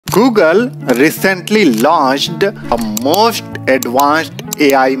Google recently launched a most advanced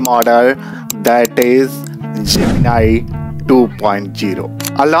AI model that is Gemini 2.0.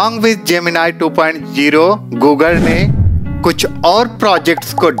 Along with Gemini 2.0, Google ने कुछ और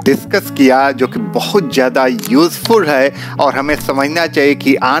projects को discuss किया जो कि बहुत ज़्यादा यूज़फुल है और हमें समझना चाहिए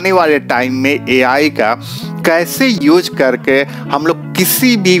कि आने वाले टाइम में एआई का कैसे यूज करके हम लोग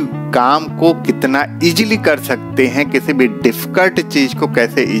किसी भी काम को कितना इजीली कर सकते हैं, किसी भी डिफ़िकल्ट चीज़ को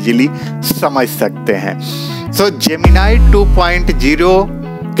कैसे इजीली समझ सकते हैं। सो जेमिनाई 2.0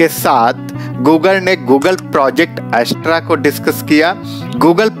 के साथ गूगल ने गूगल प्रोजेक्ट एस्ट्रा को डिस्कस किया,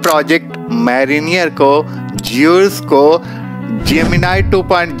 गूगल प्रोजेक्ट मैरिनियर को, ज्यूल्स को, Gemini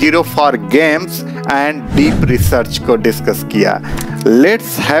 2.0 for games and deep research को डिस्कस किया।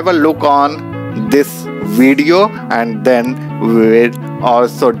 Let's have a look on this video and then we will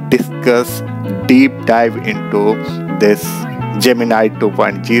also discuss deep dive into this Gemini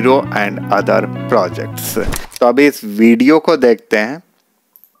 2.0 and other projects। तो अभी इस video को देखते हैं।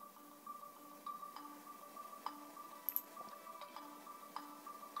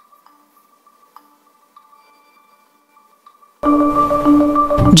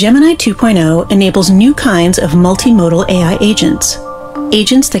 Gemini 2.0 enables new kinds of multimodal AI agents.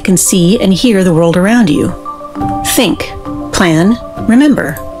 Agents that can see and hear the world around you. Think, plan, remember,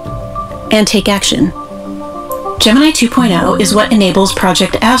 and take action. Gemini 2.0 is what enables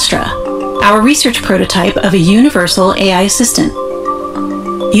Project Astra, our research prototype of a universal AI assistant.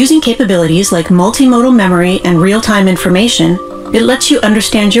 Using capabilities like multimodal memory and real-time information, it lets you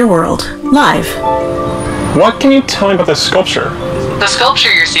understand your world, live. What can you tell me about this sculpture? The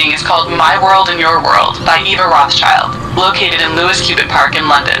sculpture you're seeing is called My World and Your World by Eva Rothschild, located in Lewis Cubitt Park in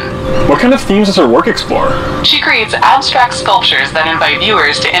London. What kind of themes does her work explore? She creates abstract sculptures that invite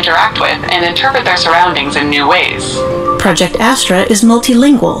viewers to interact with and interpret their surroundings in new ways. Project Astra is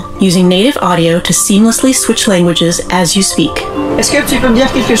multilingual, using native audio to seamlessly switch languages as you speak. Est-ce que tu peux me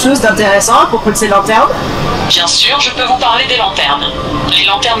dire quelque chose d'intéressant à propos de ces lanternes? Bien sûr, je peux vous parler des lanternes. Les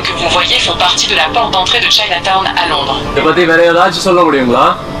lanternes que vous voyez font partie de la porte d'entrée de Chinatown à Londres.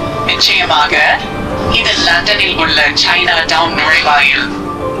 நிச்சயமாக இது லண்டனில் உள்ள Chinatown நுழைவாயில்.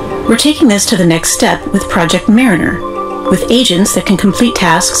 We're taking this to the next step with Project Mariner, with agents that can complete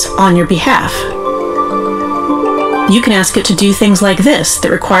tasks on your behalf. You can ask it to do things like this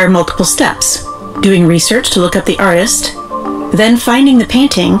that require multiple steps: doing research to look up the artist, then finding the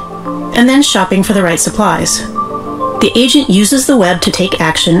painting, and then shopping for the right supplies. The agent uses the web to take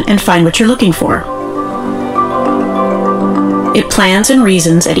action and find what you're looking for. It plans and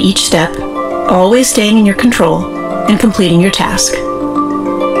reasons at each step, always staying in your control and completing your task.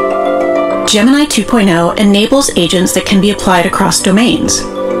 Gemini 2.0 enables agents that can be applied across domains.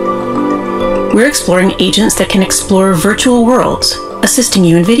 We're exploring agents that can explore virtual worlds, assisting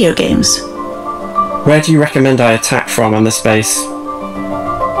you in video games. Where do you recommend I attack from on the space?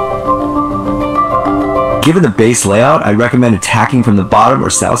 Given the base layout, I recommend attacking from the bottom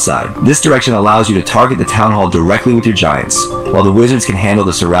or south side. This direction allows you to target the town hall directly with your giants, while the wizards can handle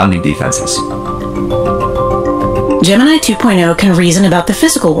the surrounding defenses. Gemini 2.0 can reason about the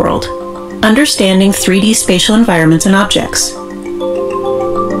physical world, understanding 3D spatial environments and objects.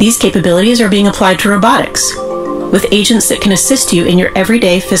 These capabilities are being applied to robotics, with agents that can assist you in your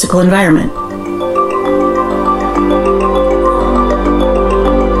everyday physical environment.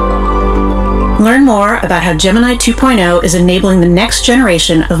 Learn more about how Gemini 2.0 is enabling the next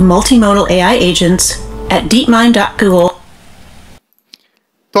generation of multimodal AI agents at deepmind.google.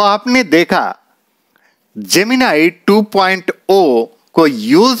 तो आपने देखा Gemini 2.0 को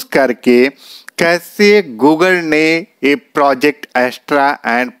use करके कैसे Google ने ये project extra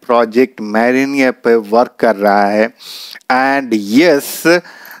and project मैरिनियर पे work कर रहा है, and yes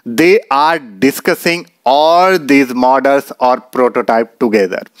they are discussing all these models और prototype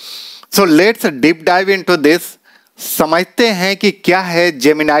together. So let's deep dive into this. समझते हैं कि क्या है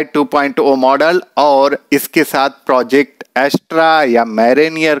Gemini 2.0 मॉडल और इसके साथ प्रोजेक्ट एस्ट्रा या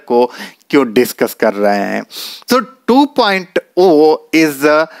मैरिनियर को क्यों डिस्कस कर रहे हैं। सो 2.0 is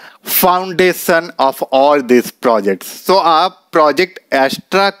the foundation of all this projects. सो आप प्रोजेक्ट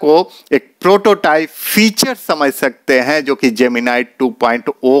एस्ट्रा को एक प्रोटोटाइप फीचर समझ सकते हैं जो कि Gemini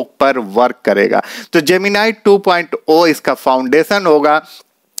 2.0 पर वर्क करेगा। तो Gemini 2.0 इसका फाउंडेशन होगा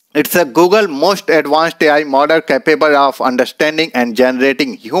It's a Google most advanced AI model capable of understanding and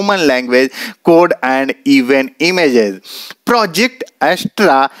generating human language, code and even images. Project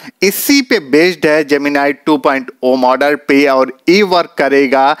extra इसी पे बेस्ड है जेमिनाई 2.0 मॉडल पे और ये वर्क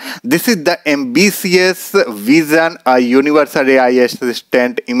करेगा. This is the ambitious vision a universal AI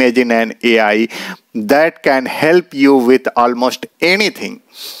assistant. Imagine an AI that can help you with almost anything,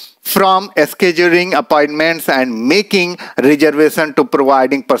 from scheduling appointments and making reservation to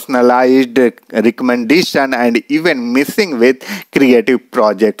providing personalized recommendation and even messing with creative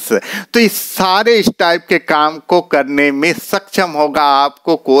projects. तो इस सारे इस type के काम को करने में सक्षम होगा.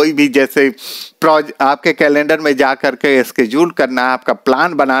 आपको कोई भी जैसे आपके कैलेंडर में जा करके स्केड्यूल करना है, आपका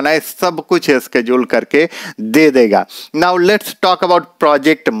प्लान बनाना है, सब कुछ स्केड्यूल करके दे देगा. Now let's talk about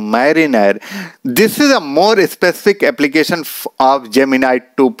project mariner. This is a more specific application of Gemini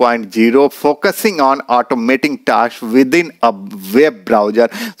 2.0 focusing on automating tasks within a web browser.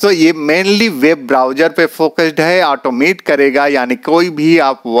 So ये मेनली वेब ब्राउजर पे फोकस्ड है. ऑटोमेट करेगा, यानी कोई भी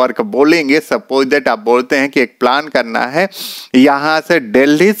आप वर्क बोलेंगे, सपोज दैट आप बोलते हैं कि एक प्लान करना है यहाँ से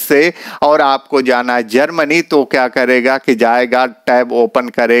दिल्ली से और आपको जाना है जर्मनी, तो क्या करेगा कि जाएगा, टैब ओपन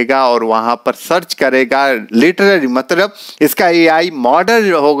करेगा और वहां पर सर्च करेगा. लिटरली मतलब इसका एआई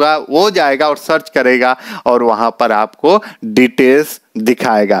मॉडल होगा, वो जाएगा और सर्च करेगा और वहां पर आपको डिटेल्स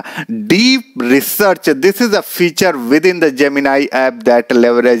दिखाएगा. Deep research. This is a feature with in the Gemini app that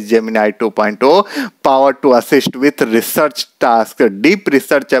leverage Gemini 2.0 power to assist with research task. Deep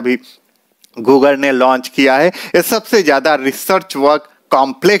research अभी गूगल ने लॉन्च किया है. ये सबसे ज्यादा रिसर्च वर्क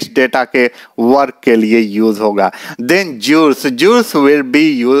कॉम्प्लेक्स डेटा के वर्क के लिए यूज होगा. Then joules will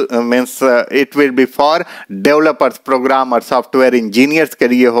be means it will be for developers, programmer, software engineers के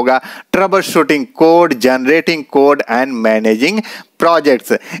लिए होगा. Trouble shooting code, generating code and managing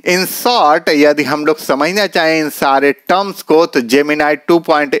projects. In short यदि हम लोग समझना चाहें इन सारे टर्म्स को, तो Gemini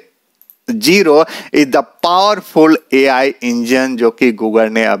 2.0 is the powerful AI engine जो कि गूगल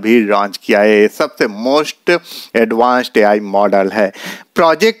ने अभी लॉन्च किया है. सबसे मोस्ट एडवांस्ड एआई मॉडल है.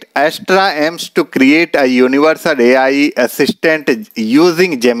 Project Astra aims to create a universal AI assistant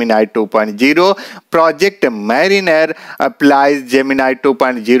using Gemini 2.0. Project Mariner applies Gemini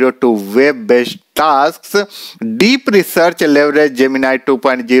 2.0 to web-based tasks. Deep Research leverage Gemini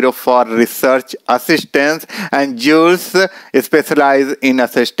 2.0 for research assistance, and Jules specialize in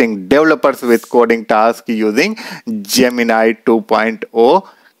assisting developers with coding tasks using Gemini 2.0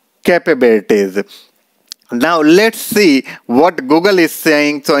 capabilities. Now let's see what Google is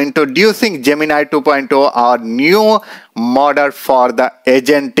saying. So introducing Gemini 2.0, our new model for the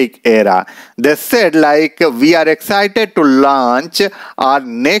agentic era. They said like, we are excited to launch our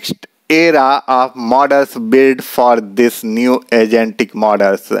next era of models built for this new agentic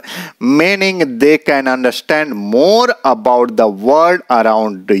models, meaning they can understand more about the world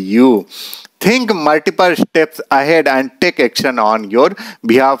around you. Think multiple steps ahead and take action on your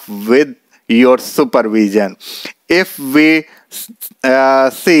behalf with your supervision. If we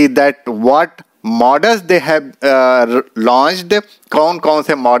see that what models they have launched, कौन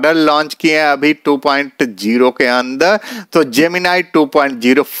से model launch किए हैं अभी 2.0 के अंदर, तो Gemini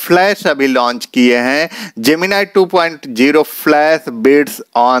 2.0 flash अभी launch किए हैं. Gemini 2.0 flash builds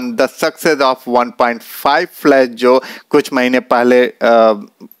on the success of 1.5 flash जो कुछ महीने पहले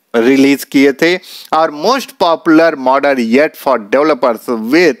रिलीज किए थे. और most popular model yet for developers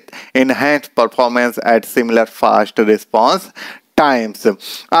with enhanced performance at similar fast response times.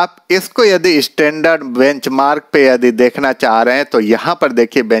 आप इसको यदि स्टैंडर्ड बेंचमार्क पे यदि देखना चाह रहे हैं तो यहाँ पर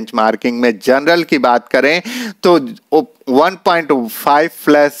देखिए, बेंचमार्किंग में जनरल की बात करें तो 1.5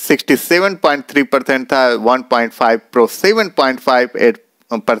 फ्लैश 67.3% था, 1.5 प्रो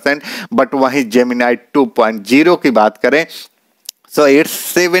 7.58%, बट वहीं जेमिनाई 2.0 की बात करें सो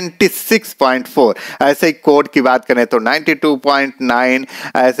इट्स 76.4. ऐसे ही कोड की बात करें तो 92.9,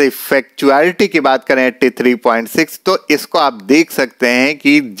 ऐसे ही फैक्चुअलिटी की बात करें 83.6. तो इसको आप देख सकते हैं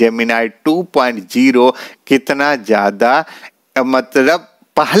कि जेमिनाई 2.0 कितना ज़्यादा मतलब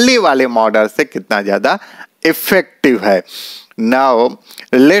पहले वाले मॉडल से कितना ज़्यादा इफेक्टिव है. Now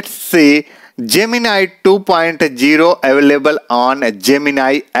let's see Gemini 2.0 available on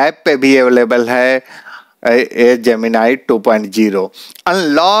Gemini app पे भी अवेलेबल है. Gemini 2.0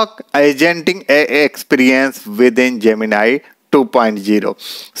 unlock agentic experience within Gemini 2.0.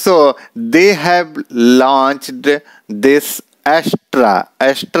 So they have launched this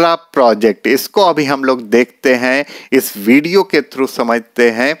Astra project. इसको अभी हम लोग देखते हैं, इस वीडियो के थ्रू समझते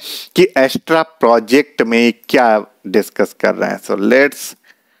हैं कि Astra प्रोजेक्ट में क्या डिस्कस कर रहे हैं. So let's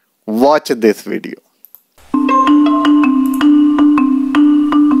watch this video.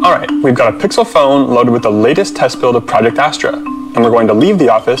 Alright, we've got a Pixel phone loaded with the latest test build of Project Astra. and we're going to leave the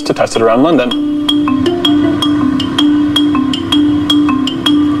office to test it around London.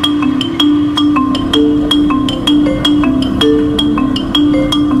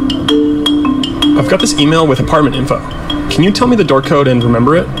 I've got this email with apartment info. Can you tell me the door code and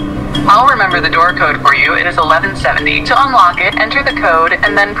remember it? I'll remember the door code for you. It is 1170. To unlock it, enter the code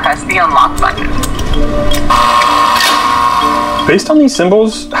and then press the unlock button. Based on these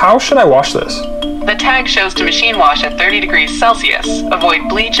symbols, how should I wash this? The tag shows to machine wash at 30 degrees Celsius. Avoid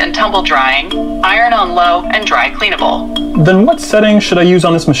bleach and tumble drying. Iron on low and dry cleanable. Then what settings should I use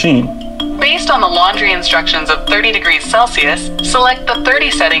on this machine? Based on the laundry instructions of 30 degrees Celsius, select the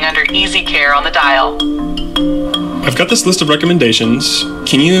 30 setting under Easy Care on the dial. I've got this list of recommendations.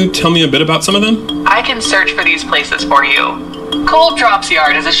 Can you tell me a bit about some of them? I can search for these places for you. Cold Drops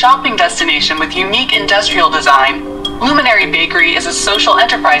Yard is a shopping destination with unique industrial design. Luminary Bakery is a social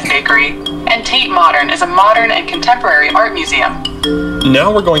enterprise bakery. And Tate Modern is a modern and contemporary art museum.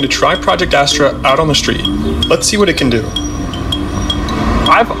 Now we're going to try Project Astra out on the street. Let's see what it can do.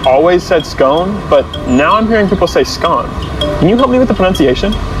 I've always said scone, but now I'm hearing people say scone. Can you help me with the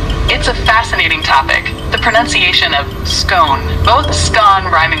pronunciation? It's a fascinating topic. The pronunciation of scone, both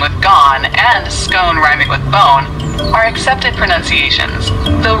scone rhyming with gone and scone rhyming with bone, are accepted pronunciations,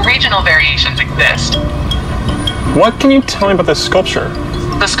 though regional variations exist. What can you tell me about this sculpture?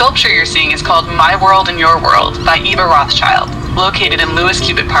 The sculpture you're seeing is called My World in Your World by Eva Rothschild, located in Lewis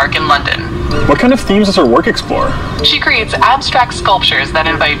Cubitt Park in London. What kind of themes does her work explore? She creates abstract sculptures that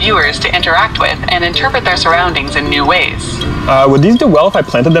invite viewers to interact with and interpret their surroundings in new ways. Would these do well if I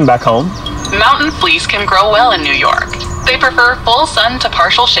planted them back home? Mountain fleece can grow well in New York. They prefer full sun to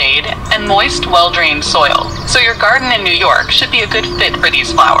partial shade and moist, well-drained soil. So your garden in New York should be a good fit for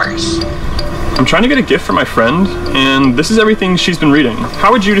these flowers. I'm trying to get a gift for my friend, and this is everything she's been reading.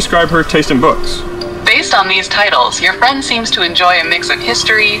 How would you describe her taste in books? Based on these titles, your friend seems to enjoy a mix of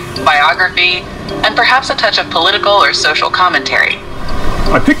history, biography, and perhaps a touch of political or social commentary.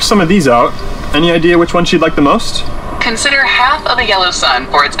 I picked some of these out. Any idea which one she'd like the most? Consider Half of a Yellow Sun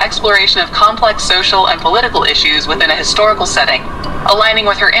for its exploration of complex social and political issues within a historical setting, aligning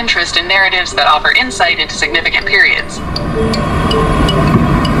with her interest in narratives that offer insight into significant periods.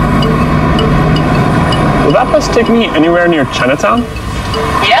 Will that bus take me anywhere near Chinatown?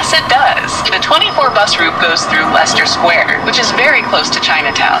 Yes, it does. The 24 bus route goes through Leicester Square, which is very close to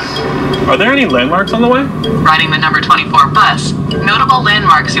Chinatown. Are there any landmarks on the way? Riding the number 24 bus, notable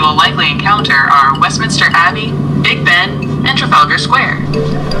landmarks you will likely encounter are Westminster Abbey, Big Ben, and Trafalgar Square.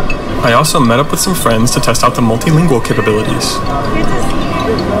 I also met up with some friends to test out the multilingual capabilities.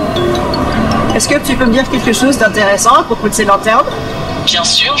 Est-ce que tu peux me dire quelque chose d'intéressant à propos de ces lanternes? Bien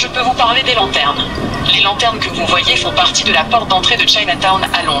sûr, je peux vous parler des lanternes. Les lanternes que vous voyez font partie de la porte d'entrée de Chinatown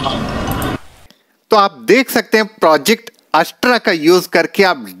à Londres. तो आप देख सकते हैं project Astra का use करके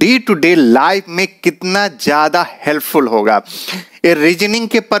आप day to day life में कितना ज्यादा हेल्पफुल होगा। ये रीजनिंग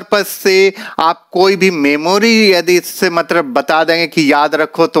के पर्पज से आप कोई भी मेमोरी यदि इससे मतलब बता देंगे कि याद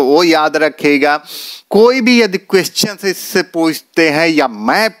रखो तो वो याद रखेगा। कोई भी यदि क्वेश्चन इससे पूछते हैं या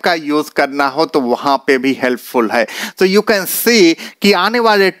मैप का यूज करना हो तो वहां पे भी हेल्पफुल है। तो यू कैन सी कि आने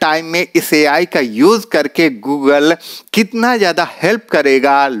वाले टाइम में इस एआई का यूज करके गूगल कितना ज्यादा हेल्प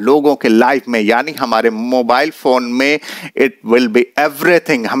करेगा लोगों के लाइफ में, यानी हमारे मोबाइल फोन में इट विल बी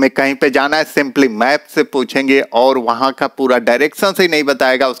एवरीथिंग। हमें कहीं पे जाना है सिंपली मैप से पूछेंगे और वहां का पूरा डायरेक्शन से नहीं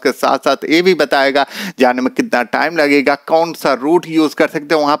बताएगा, उसके साथ साथ ये भी बताएगा जाने में कितना टाइम लगेगा, कौन सा रूट यूज कर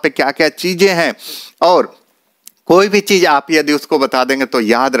सकते हैं, वहां पे क्या क्या चीजें हैं, और कोई भी चीज आप यदि उसको बता देंगे तो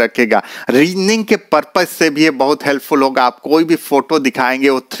याद रखेगा। रीजनिंग के पर्पज से भी ये बहुत हेल्पफुल होगा। आप कोई भी फोटो दिखाएंगे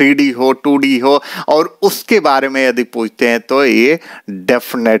वो 3D हो 2D हो और उसके बारे में यदि पूछते हैं तो ये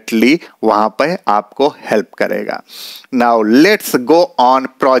डेफिनेटली वहां पर आपको हेल्प करेगा। Now let's go on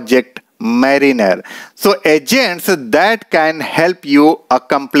project Mariner. So agents that can help you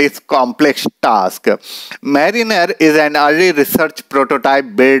accomplish complex tasks. Mariner is an early research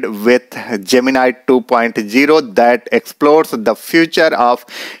prototype built with Gemini 2.0 that explores the future of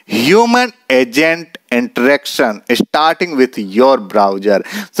human agent interaction starting with your browser.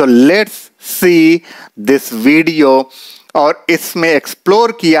 So let's see this video और इसमें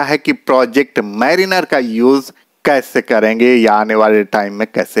explore किया है कि project mariner का use कैसे करेंगे या आने वाले टाइम में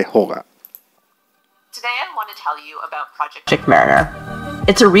कैसे होगा। Today I want to tell you about Project Mariner.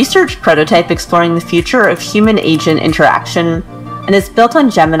 It's a research prototype exploring the future of human-agent interaction and is built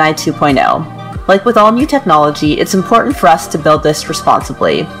on Gemini 2.0. Like with all new technology, it's important for us to build this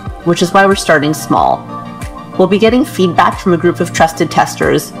responsibly, which is why we're starting small. We'll be getting feedback from a group of trusted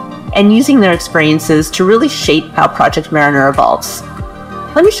testers and using their experiences to really shape how Project Mariner evolves.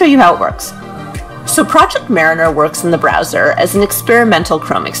 Let me show you how it works. So Project Mariner works in the browser as an experimental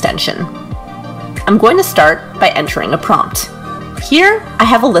Chrome extension. I'm going to start by entering a prompt. Here, I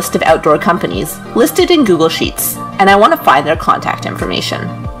have a list of outdoor companies listed in Google Sheets, and I want to find their contact information.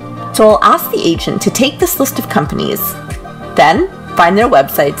 So I'll ask the agent to take this list of companies, then find their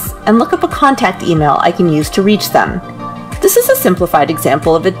websites and look up a contact email I can use to reach them. This is a simplified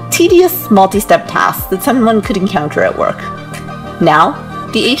example of a tedious multi-step task that someone could encounter at work. Now,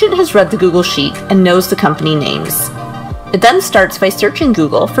 the agent has read the Google Sheet and knows the company names. It then starts by searching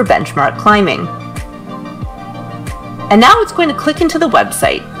Google for benchmark climbing. And now it's going to click into the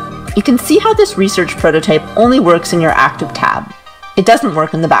website. You can see how this research prototype only works in your active tab. It doesn't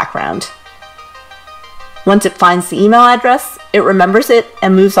work in the background. Once it finds the email address, it remembers it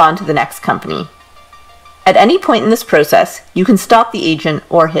and moves on to the next company. At any point in this process, you can stop the agent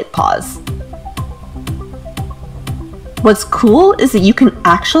or hit pause. What's cool is that you can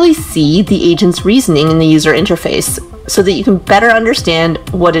actually see the agent's reasoning in the user interface so that you can better understand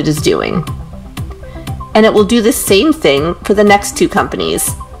what it is doing. And it will do the same thing for the next two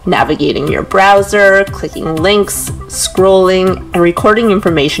companies, navigating your browser, clicking links, scrolling, and recording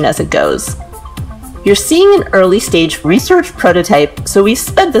information as it goes. You're seeing an early stage research prototype, so we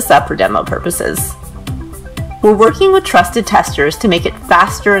sped this up for demo purposes. We're working with trusted testers to make it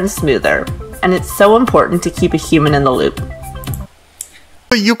faster and smoother, and it's so important to keep a human in the loop.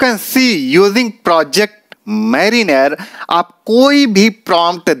 So you can see using Project Mariner, आप कोई भी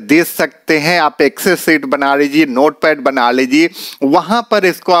prompt दे सकते हैं. आप Excel sheet बना लीजिए, notepad बना लीजिए, वहां पर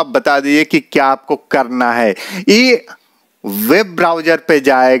इसको आप बता दीजिए कि क्या आपको करना है. ये वेब ब्राउजर पे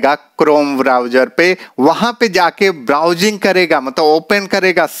जाएगा, क्रोम ब्राउजर पे, वहां पे जाके ब्राउजिंग करेगा, मतलब ओपन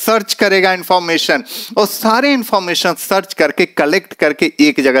करेगा, सर्च करेगा इंफॉर्मेशन, और सारे इंफॉर्मेशन सर्च करके कलेक्ट करके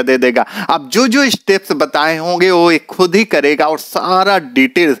एक जगह दे देगा. अब जो जो स्टेप्स बताए होंगे वो एक खुद ही करेगा और सारा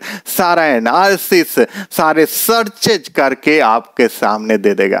डिटेल्स, सारा एनालिसिस, सारे सर्चेज करके आपके सामने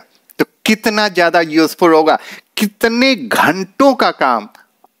दे देगा. तो कितना ज्यादा यूजफुल होगा, कितने घंटों का काम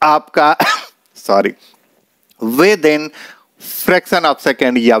आपका with in fraction of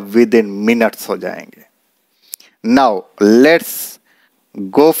second या विद इन मिनट्स हो जाएंगे. Now let's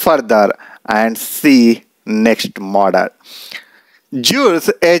go further and C next model.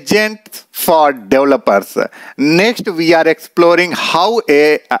 Jules agent for developers. Next we are exploring how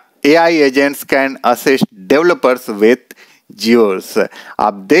AI agents can assist developers with Jules.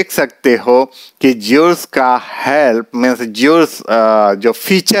 आप देख सकते हो कि Jules का help means Jules जो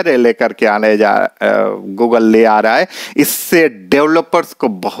feature है लेकर के आने गूगल ले आ रहा है, इससे डेवलपर्स को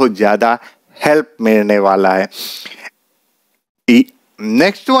बहुत ज़्यादा हेल्प मिलने वाला है.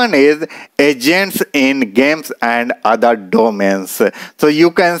 Next one is agents in games and other domains. So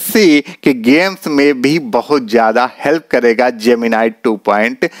you can see कि games में भी बहुत ज़्यादा हेल्प करेगा Gemini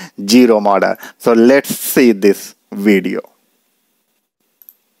 2.0 model. So let's see this video.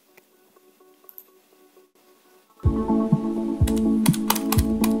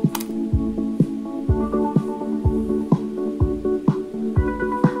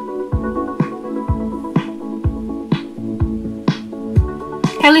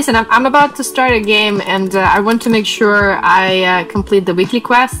 Hey, listen, I'm about to start a game and I want to make sure I complete the weekly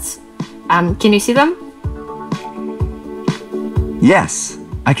quests. Can you see them? Yes,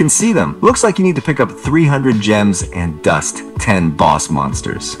 I can see them. Looks like you need to pick up 300 gems and dust 10 boss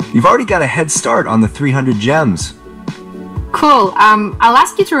monsters. You've already got a head start on the 300 gems. Cool. I'll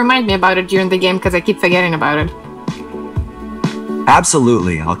ask you to remind me about it during the game because I keep forgetting about it.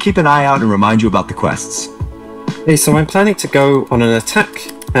 Absolutely. I'll keep an eye out and remind you about the quests. Hey, so I'm planning to go on an attack,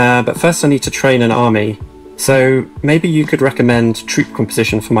 but first I need to train an army. So maybe you could recommend troop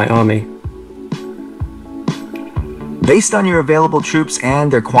composition for my army. Based on your available troops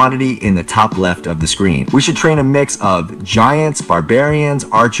and their quantity in the top left of the screen, we should train a mix of giants, barbarians,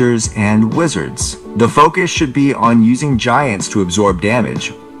 archers, and wizards. The focus should be on using giants to absorb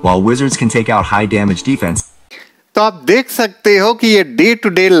damage, while wizards can take out high damage defense. तो आप देख सकते हो कि ये day to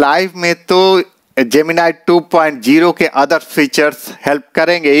day life में तो Gemini 2.0 के अदर फीचर्स हेल्प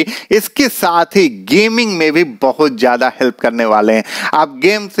करेंगे ही, इसके साथ ही गेमिंग में भी बहुत ज़्यादा हेल्प करने वाले हैं. आप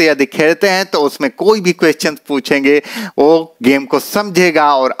गेम से यदि खेलते हैं तो उसमें कोई भी क्वेश्चन पूछेंगे, वो गेम को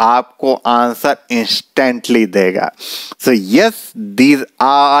समझेगा और आपको आंसर इंस्टेंटली देगा. So yes, these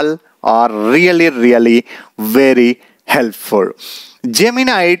all are really very helpful.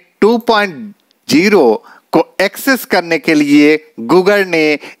 Gemini 2.0 को एक्सेस करने के लिए गूगल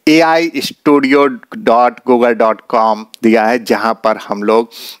ने aistudio.google.com दिया है, जहां पर हम लोग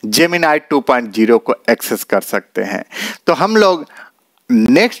Gemini 2.0 को एक्सेस कर सकते हैं. तो हम लोग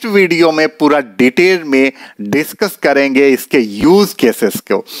नेक्स्ट वीडियो में पूरा डिटेल में डिस्कस करेंगे इसके यूज केसेस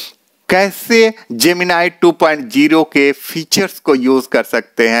को, कैसे जेमिनाई 2.0 के फीचर्स को यूज कर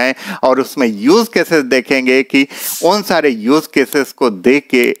सकते हैं और उसमें यूज केसेस देखेंगे कि उन सारे यूज केसेस को देख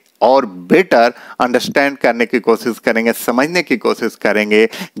के और बेटर अंडरस्टैंड करने की कोशिश करेंगे, समझने की कोशिश करेंगे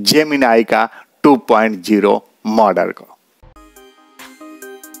जेमिनाई का 2.0 मॉडल को।